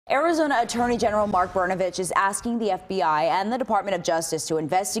Arizona Attorney General Mark Brnovich is asking the FBI and the Department of Justice to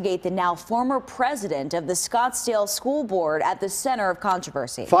investigate the now former president of the Scottsdale School Board at the center of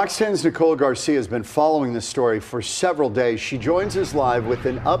controversy. Fox 10's Nicole Garcia has been following this story for several days. She joins us live with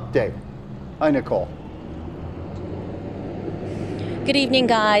an update. Hi, Nicole. Good evening,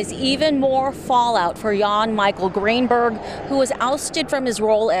 guys. Even more fallout for Jan Michael Greenberg, who was ousted from his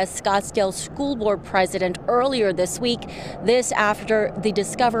role as Scottsdale School Board president earlier this week. This after the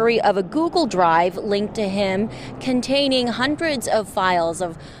discovery of a Google Drive linked to him containing hundreds of files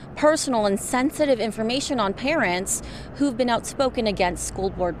of personal and sensitive information on parents who've been outspoken against school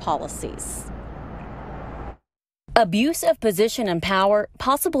board policies. Abuse of position and power,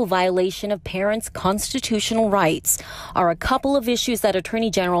 possible violation of parents' constitutional rights are a couple of issues that Attorney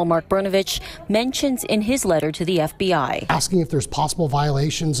General Mark Brnovich mentions in his letter to the FBI. Asking if there's possible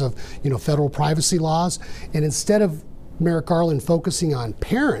violations of, federal privacy laws, and instead of Merrick Garland focusing on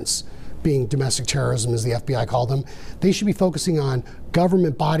parents being domestic terrorism, as the FBI called them, they should be focusing on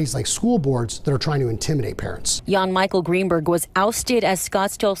government bodies like school boards that are trying to intimidate parents. Jan Michael Greenberg was ousted as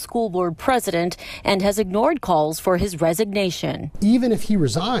Scottsdale School Board president and has ignored calls for his resignation. Even if he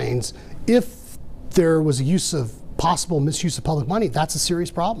resigns, if there was a possible misuse of public money, that's a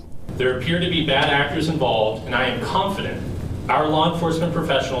serious problem. There appear to be bad actors involved, and I am confident our law enforcement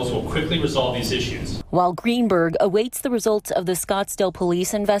professionals will quickly resolve these issues. While Greenberg awaits the results of the Scottsdale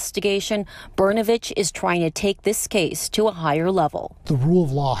police investigation, Brnovich is trying to take this case to a higher level. The rule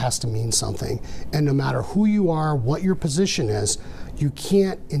of law has to mean something, and no matter who you are, what your position is, you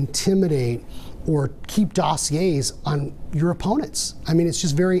can't intimidate or keep dossiers on your opponents. I mean, it's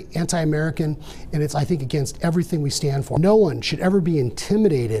just very anti-American, and it's, I think, against everything we stand for. No one should ever be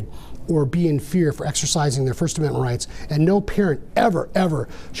intimidated or be in fear for exercising their First Amendment rights, and no parent ever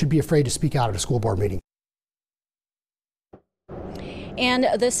should be afraid to speak out at a school board meeting. And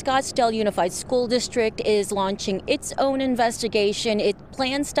the Scottsdale Unified School District is launching its own investigation. It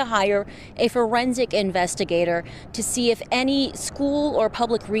plans to hire a forensic investigator to see if any school or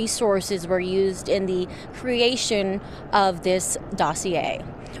public resources were used in the creation of this dossier.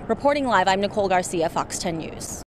 Reporting live, I'm Nicole Garcia, Fox 10 News.